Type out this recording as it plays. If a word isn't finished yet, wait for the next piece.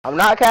I'm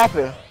not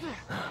capping.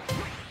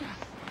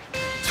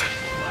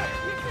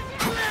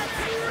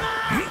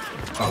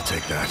 I'll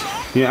take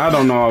that. Yeah, I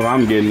don't know if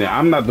I'm getting it.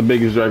 I'm not the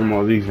biggest Dragon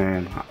Ball Z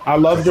fan. I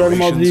love Dragon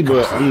Ball Z,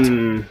 but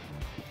No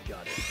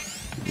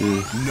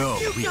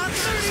You've got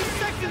 30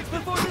 seconds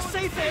before the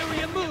safe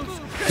area moves.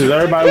 because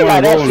everybody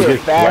want to go and get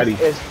fast sweaty.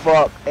 as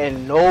fuck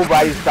and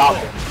nobody's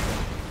stopping.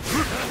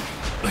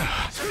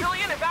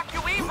 Civilian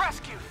evacuee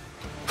rescued.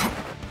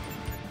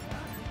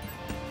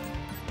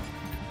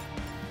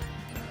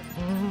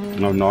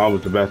 No, I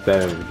was the best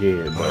at it as a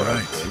kid, but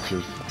Alright. it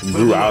just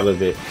grew out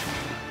of it.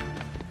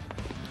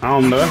 I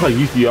don't know. That's like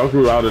Yu-Gi-Oh! I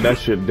grew out of that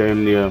shit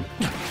damn near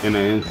in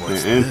an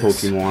instant. And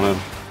Pokemon.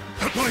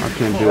 I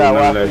can't do none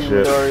of that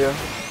shit.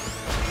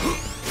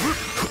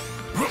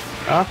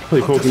 I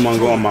play Pokemon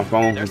Go on my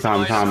phone from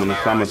time to time in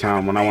the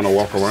summertime when I want to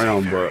walk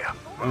around, but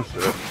that's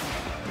it.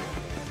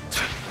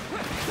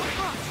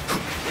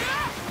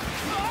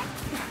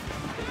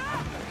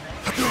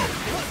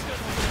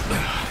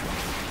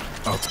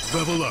 I'll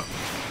level up.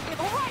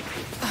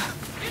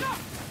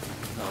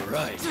 All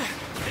right.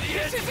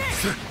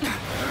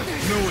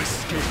 No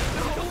escape.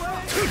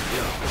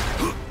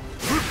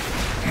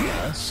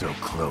 So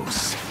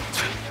close.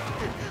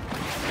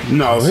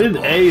 No, his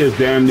A is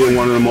damn near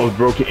one of the most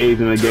broken A's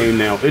in the game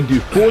now. It do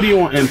 40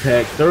 on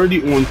impact,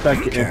 30 on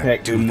second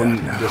impact, and when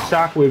the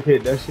shockwave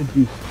hit, that should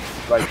do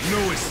like No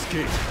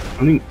escape.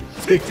 I think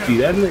 60.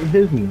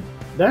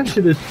 That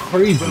shit is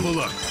crazy. Level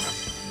up.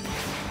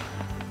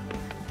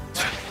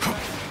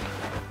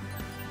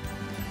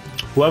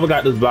 Whoever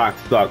got this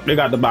box sucked. They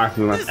got the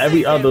boxes on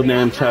every other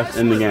damn chest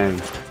in the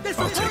game.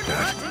 I'll take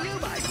that.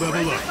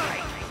 Level up.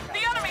 The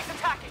enemy's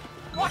attacking.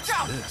 Watch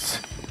out.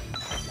 This.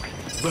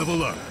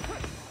 Level up.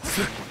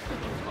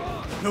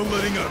 No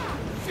letting up.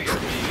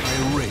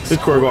 I erase. This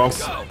square off.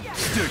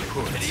 Stick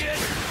push.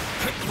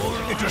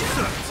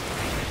 Intercept.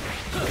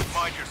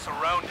 Mind your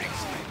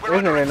surroundings.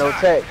 There's ain't no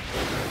tech.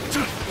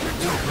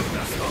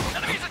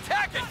 Enemy's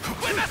attacking.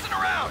 Quit messing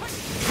around.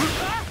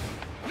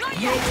 Not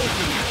No yet.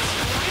 openings.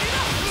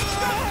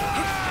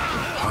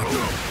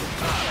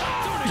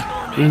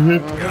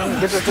 Get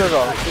the scissors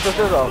off. Get the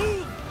scissors off.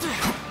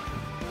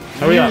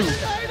 Hurry up.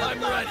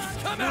 I'm ready.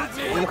 Come at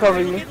me. I'm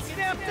covering you.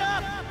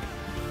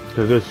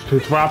 Cause this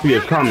Floppy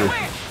is coming.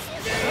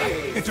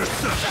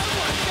 Intercept.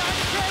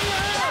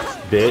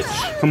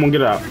 Bitch. Come on,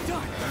 get out.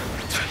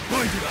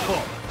 Blinded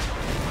fall.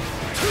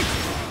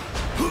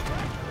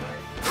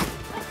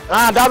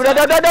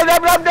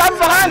 Double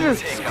behind you.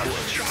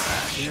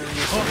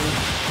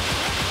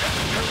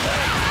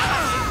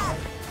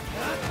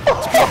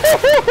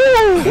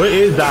 Where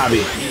is Dobby?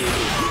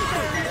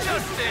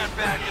 Just stand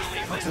back and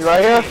leave us. You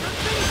right here?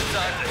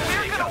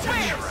 We're gonna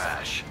win.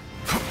 Trash.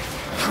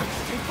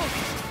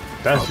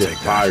 That shit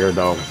fire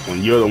though.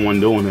 When you're the one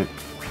doing it.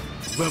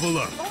 Level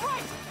up.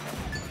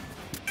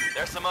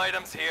 There's some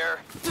items here.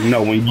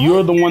 No, when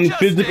you're the one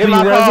physically Get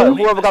my card. resin.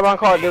 Whoever got my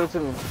card, give it to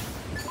me.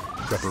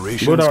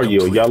 Preparations What are you,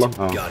 complete. yellow?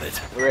 Oh. Got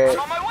it. Red.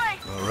 On my way.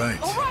 All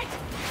right. All right.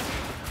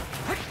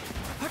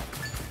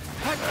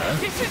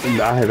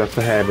 That's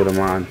a habit of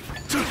mine.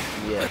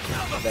 Yeah.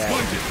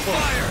 Blinded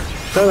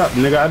fire. Shut up,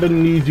 nigga. I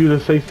didn't need you to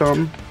say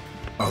something.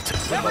 I'll take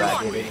that. But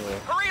I did anyway.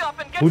 Hurry up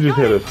and get Who just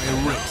hit going.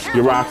 us?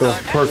 Uraka,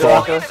 perk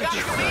off,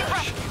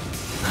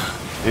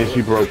 and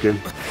she broken.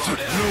 No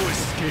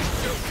escape.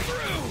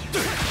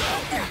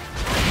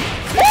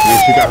 And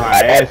she got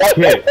her ass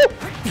kicked.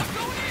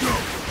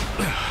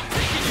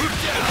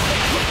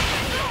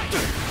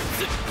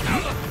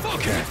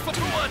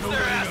 Who wants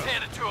their ass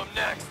handed to him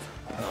next?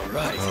 All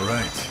right.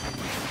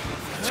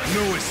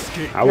 No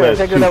escape. I was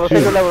Take your level,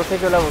 take your level,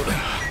 take your level.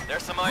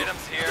 There's some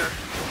items here.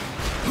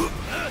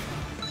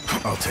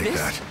 I'll take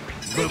that.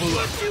 Level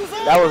up.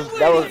 That was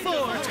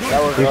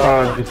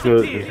It's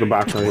fine. It's the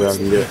box right here I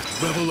can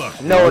get. Level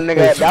up. no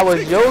nigga, that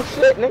was your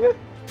shit, nigga.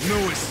 No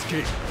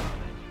escape.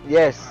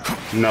 Yes.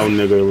 No,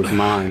 nigga, it was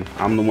mine.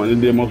 I'm the one that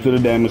did most of the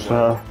damage to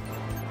her.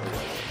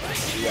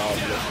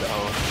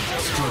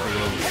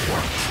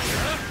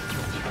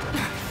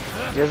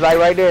 Just like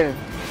right there.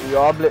 We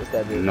all blitzed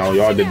that bitch. No,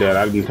 y'all did that.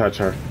 I didn't touch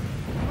her.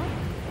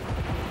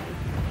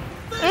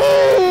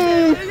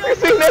 You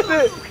seen that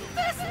shit?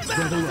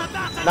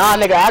 Nah,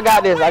 nigga, I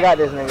got this,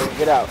 nigga.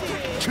 Get out.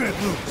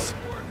 Can't lose.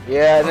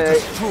 Yeah, nigga.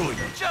 Destroy you.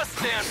 Just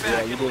stand Yeah,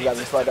 back you and just got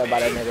me fucked up by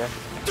that nigga.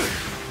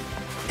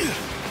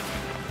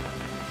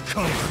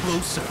 Come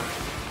closer.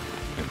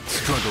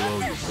 Struggle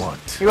all you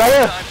want. You right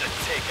here. time to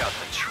take out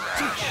the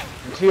trash.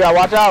 See,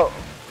 watch out.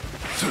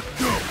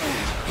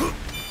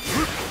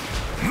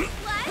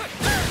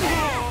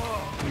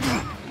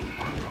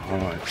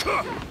 Alright.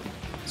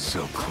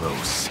 So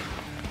close.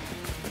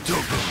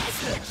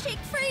 Dopamine. Shake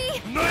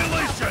free!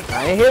 Annihilation.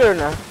 I ain't hit her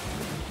now.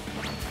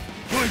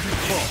 Blinded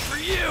fall. For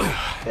you.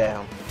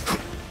 Damn.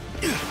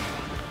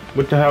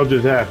 What the hell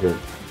just happened?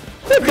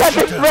 That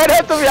bitch ran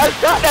up to me. I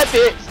shot that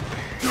bitch.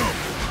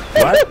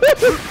 What?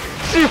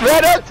 She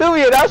ran up to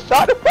me and I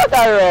shot the fuck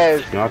out of her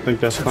ass. Y'all think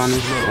that's funny?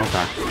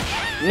 Okay.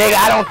 Nigga,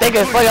 I don't think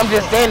it's funny. I'm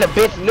just saying the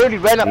bitch literally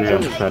ran up to Yeah,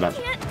 me. shut up.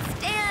 Can't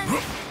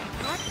stand.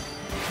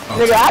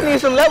 Nigga, I need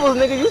some levels,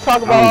 nigga. You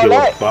talk I about all don't give a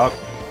that. fuck.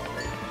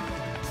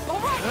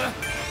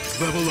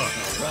 Level up.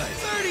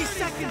 30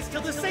 seconds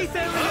till the safe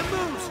area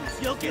moves.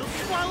 You'll get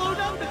swallowed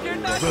up if you're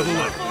not Level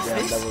up. careful. Yeah,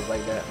 levels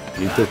like that.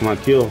 You took my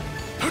kill.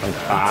 Like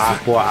eye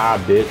for eye,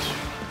 bitch.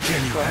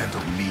 Can you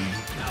handle me?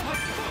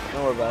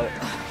 Don't worry about it.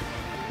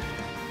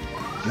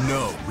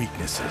 No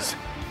weaknesses.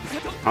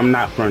 I'm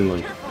not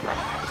friendly.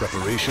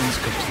 Preparations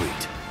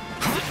complete.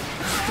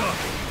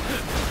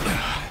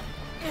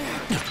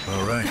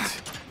 All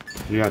right.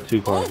 You got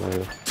 2 cards right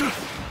here.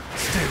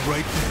 Stay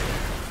right there.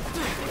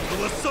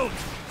 The assault.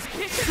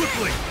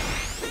 Quickly.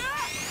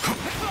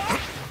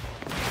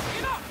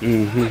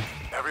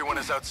 Everyone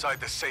is outside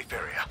the safe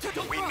area.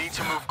 We need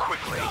to move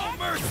quickly.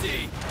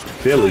 Mercy.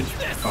 Philly.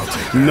 I'll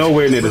take that.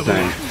 Nowhere near the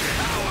same.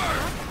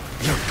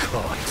 You're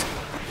caught.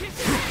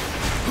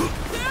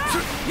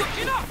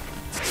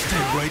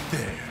 Stay right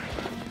there.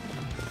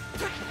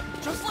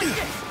 Just like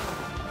this.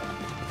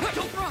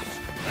 Don't rush.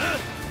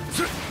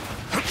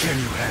 Can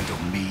you handle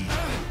me?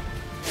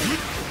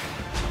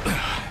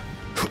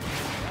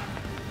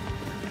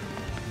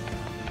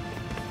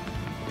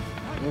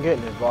 I'm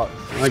getting this box.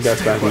 I guess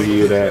I can give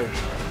you that.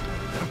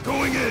 I'm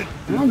going in.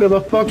 I don't give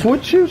a fuck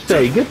what you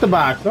say. Get the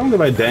box. I don't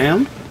give a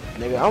damn.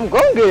 Nigga, I'm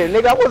gonna get it,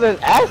 nigga. I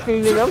wasn't asking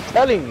you, nigga. I'm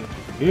telling you.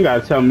 You ain't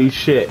gotta tell me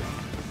shit.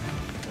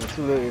 And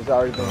too late, it's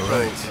already been sold,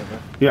 Alright. nigga.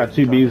 You got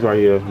 2 Bs right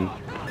here.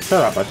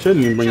 Shut up. I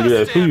shouldn't even bring you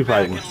there. Who you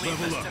fighting?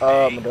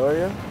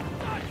 Midoriya?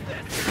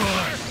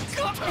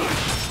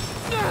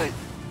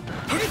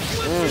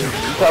 You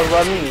talk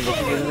about me, but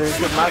you didn't really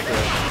get my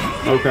kill.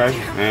 Okay,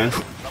 and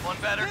Someone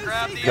better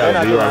grab the You're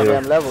not you getting right my here.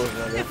 damn levels,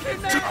 nigga. If you're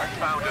not, I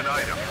found an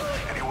item.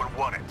 Anyone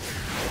want it?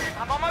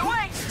 I'm on my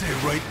way. Stay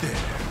right there.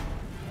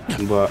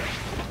 but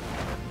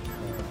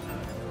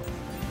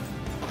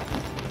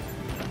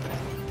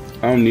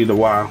I don't need the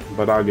Y,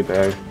 but I'll get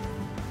the A.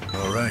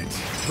 All right.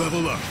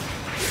 Level up.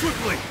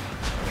 Quickly.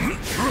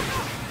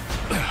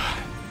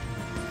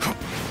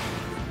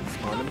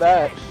 On the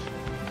back.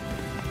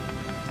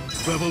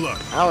 Level up.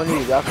 I don't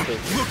need it. I can take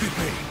it. Look at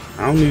me.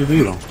 I don't need it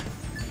either.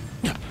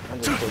 I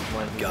just take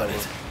one of these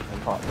levels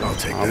and pop I'll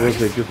this. take I will that.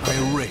 take this. I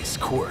erase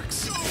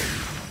quirks.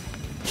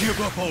 Give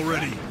up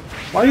already.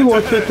 Why you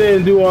want to sit there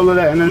and do all of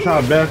that and then try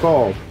to back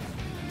off?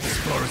 As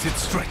far as it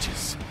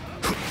stretches.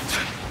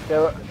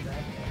 Yeah,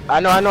 I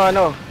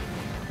know.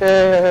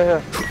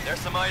 Yeah. There's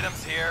some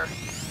items here.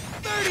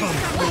 30 Come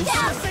seconds closer.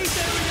 till the safe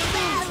area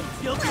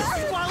moves. You'll get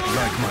swallowed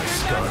Like up. my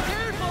scar.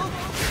 Careful.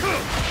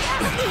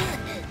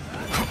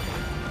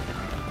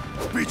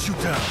 Beat you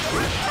down.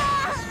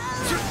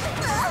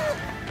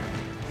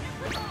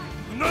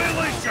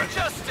 Annihilation.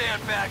 Just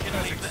stand back and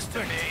leave this to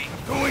me.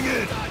 Going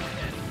in.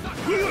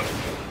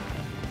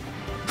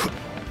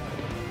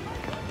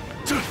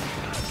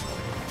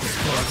 As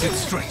far as it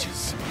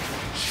stretches.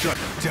 Shut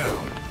it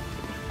down.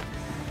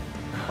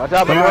 Watch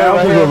out, Somebody Midoriya else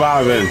right is here.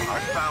 reviving. I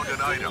found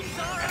an item.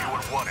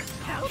 Anyone want it?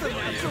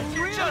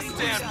 Just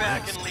stand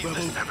back and leave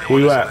this to me. Who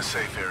you Everyone is in at? the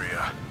safe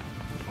area.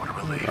 What a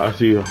relief. I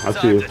see you. I see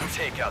Time you. to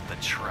take out the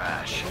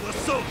trash.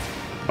 Assault.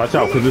 Watch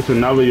out, cause there's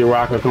another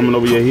Uraka coming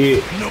over your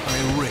head. No, I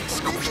erase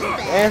quirks.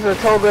 Answer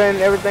Toga and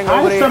everything How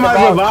over did there. in the somebody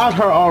box. revive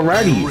her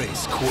already?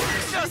 Erase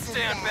quirks. Just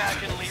stand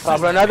back and leave Pop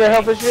this to another me.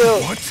 health and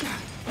shield. What?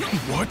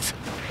 What?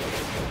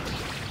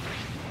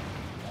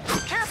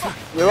 Careful.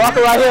 You're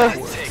rocking right here.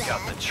 Take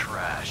out the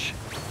trash.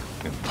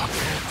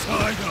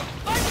 Tied up.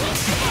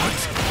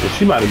 Yeah,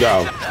 she about to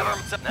go.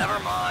 Never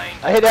mind.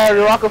 I hit that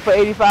Uraka for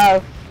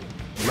 85.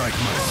 Like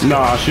my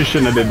No, she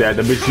shouldn't have did that.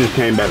 The bitch just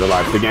came back to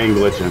life. The game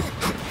glitching.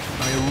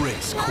 I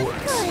erase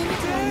quirks.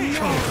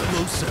 Come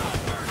closer.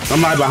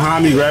 Somebody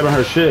behind me grabbing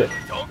her shit.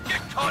 Don't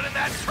get caught in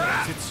that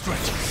trap. It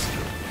stretches.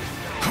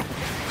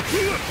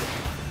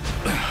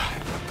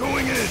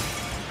 Going in.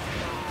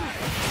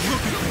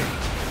 Look at me.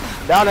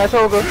 Down that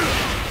Toga.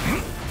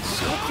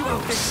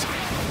 Close.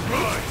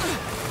 Right.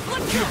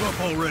 Give up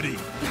already.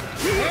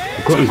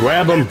 Couldn't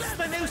grab him. It's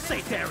the new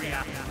safe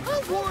area.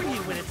 I'll warn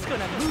you when it's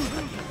gonna move.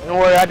 Don't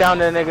worry, I down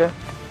that nigga.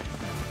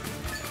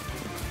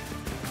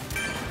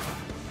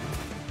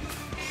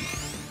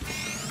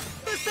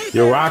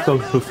 Uraka,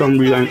 for some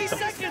reason.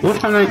 What's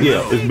her name?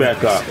 Yeah, it's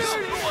back up.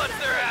 Who wants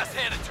their ass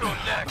handed to him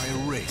next? I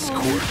erase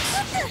quirks.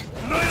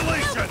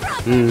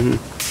 Annihilation.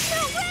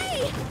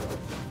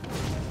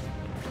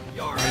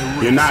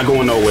 You're not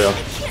going nowhere.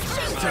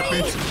 Step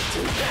into it.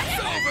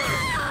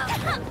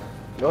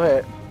 Go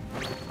ahead.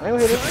 I ain't gonna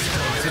hit it.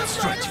 As it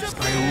stretches,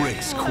 I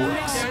erase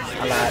quirks.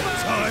 I lied.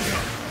 Tied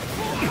up.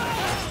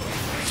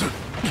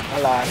 I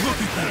lied.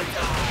 Look at that.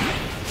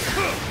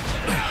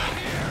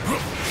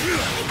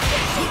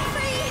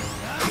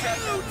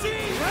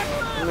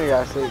 That nigga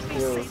got 6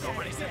 kills.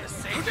 Nobody's in the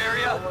safe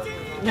area.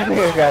 That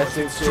nigga got 6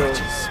 kills.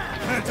 Stretches.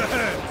 Hand to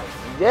hand.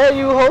 Yeah,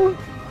 you hoe.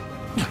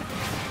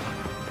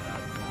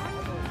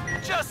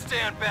 Just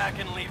stand back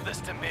and leave this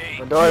to me.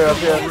 Midoriya up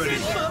here. Already.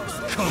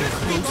 Come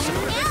closer.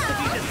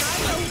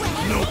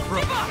 No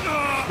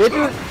problem. Did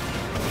you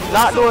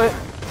not doing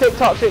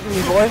TikTok shit to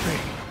me, boy?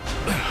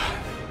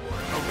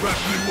 I'll wrap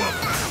you up.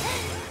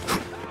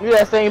 You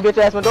that same bitch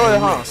ass Midoriya,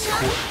 huh? Erase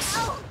quirks.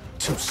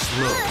 Too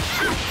slow.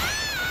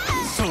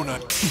 So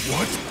not.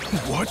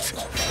 What?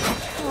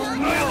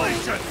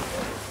 Annihilation!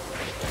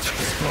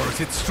 As far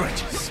as it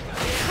stretches.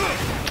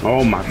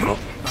 Oh my god.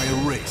 I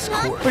erase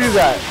course. Who you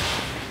got?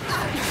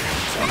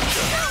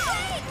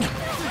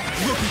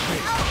 Look at me.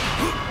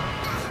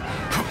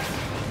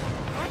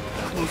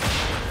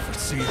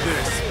 See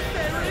this?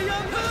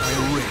 I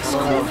erase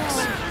course.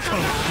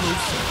 Come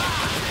closer.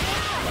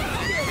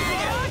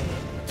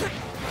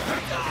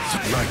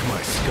 Like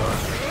my scar.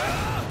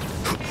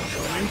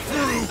 Coming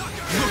through.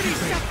 Look at me.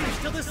 Seconds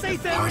till the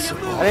safe area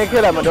Possible. moves. I didn't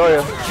kill that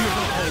Midoriya. Give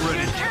up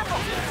already.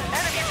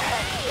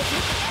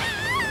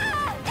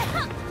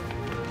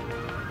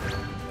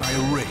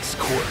 I erase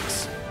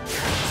quirks.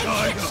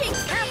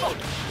 Careful!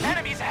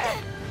 Enemies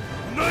ahead!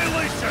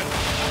 Annihilation!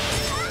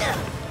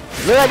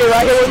 Look at it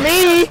right here with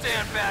me.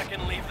 Stand back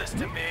and leave this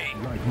to me.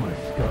 Like my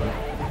scar.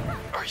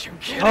 Are you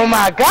kidding? Oh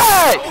my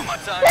god. Oh my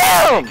time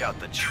Damn. to take out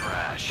the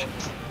trash.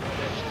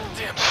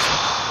 Damn it.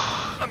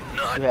 I'm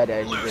not You had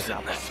that in your losing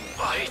business. this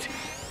fight.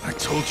 I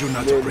told you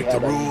not Yeah, to you break had the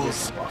that in your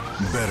rules.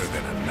 Better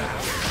than a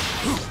nap.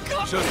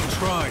 Just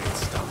try and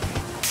stop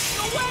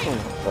me.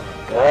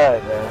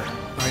 God, man.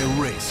 I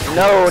erase.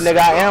 No, nigga,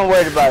 I am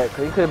worried about it.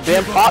 Cause you could have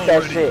been popped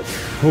that shit.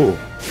 Who?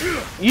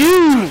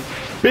 You.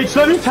 Bitch,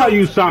 let me tell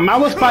you something. I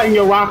was fighting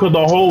your rocker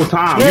the whole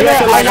time. You Nigga,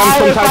 acting like and I'm I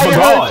some was type of fighting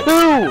god.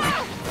 her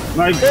too.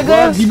 Like, Nigga.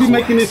 bro, you be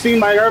making it seem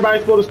like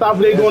everybody's supposed to stop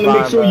what they doing to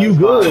make sure you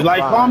good.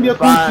 Like, calm your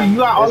coochie. You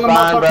got all of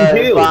my fucking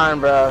It's kills. fine,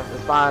 bro.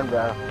 It's fine,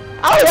 bro.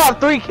 I only have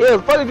 3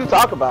 kills. What did you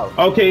talk about?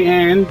 Okay,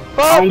 and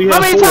Fuck. I only How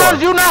have many 4.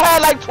 times you not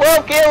had like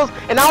 12 kills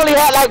and I only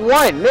had like 1?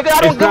 Nigga,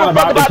 I don't It's give not a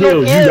fuck about the about no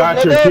kills. kills, You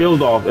got your nigga.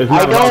 kills off. It's I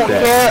not about don't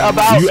that. care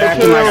about You the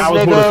acting like I was kills,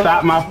 supposed to nigga.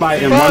 stop my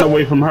fight and Fuck. run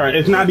away from her.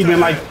 It's not even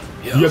like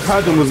your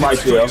cousin was right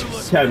there.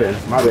 Kevin,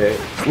 my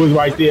bad, was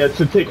right there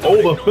to take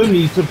over for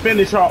me to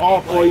finish her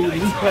off or at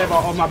least have her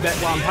on my back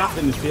while I'm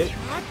popping the shit.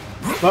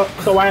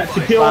 So I had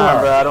to kill Fine,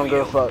 bro. her. I don't give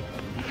a fuck.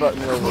 You fucked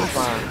me over. It's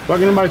fine.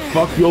 Fucking anybody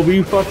fuck you over,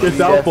 you fuck You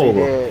yourself definitely over.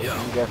 did. You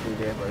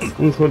definitely did, bro. I'm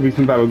supposed to be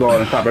some type of god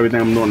and stop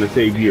everything I'm doing to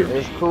save you.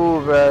 It's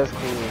cool, bro. It's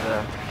cool,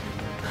 bro.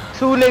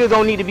 2 niggas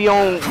don't need to be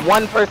on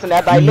one person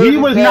that I He literally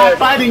was said- not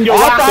fighting your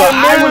After rocker.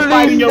 I was literally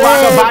fighting your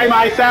said rocker by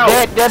myself.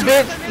 That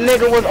bitch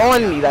nigga was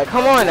on me. Like,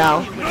 come on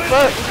now.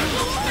 Fuck.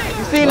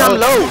 You seen I'm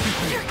low.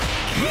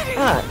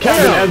 God,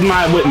 Kevin damn. as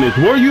my witness.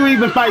 Were you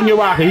even fighting your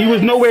rocker? He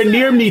was nowhere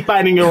near me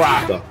fighting your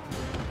rocker.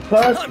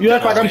 Cuz you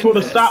act like I'm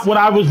supposed to stop what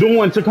I was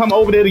doing to come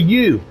over there to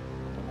you.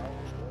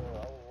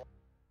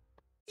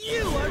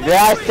 Did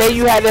I say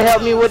you had to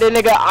help me with it,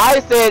 nigga?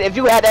 I said if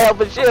you had to help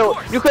with shield,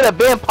 you could have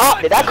been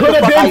popped it. That's Could what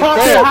the have fuck been I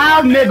fucking said.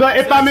 how, nigga,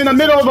 if I'm in the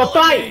middle of a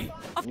fight.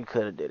 You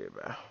could have did it,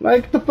 bro.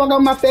 Like, get the fuck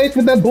out my face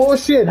with that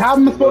bullshit. How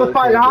am I supposed to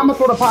fight? How am I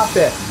supposed to pop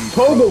that?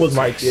 Toga was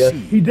right there.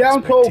 He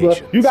down Toga.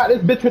 You got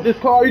this bitch with this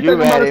car. You You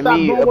think I'm mad gonna at stop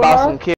me doing about her? some kills.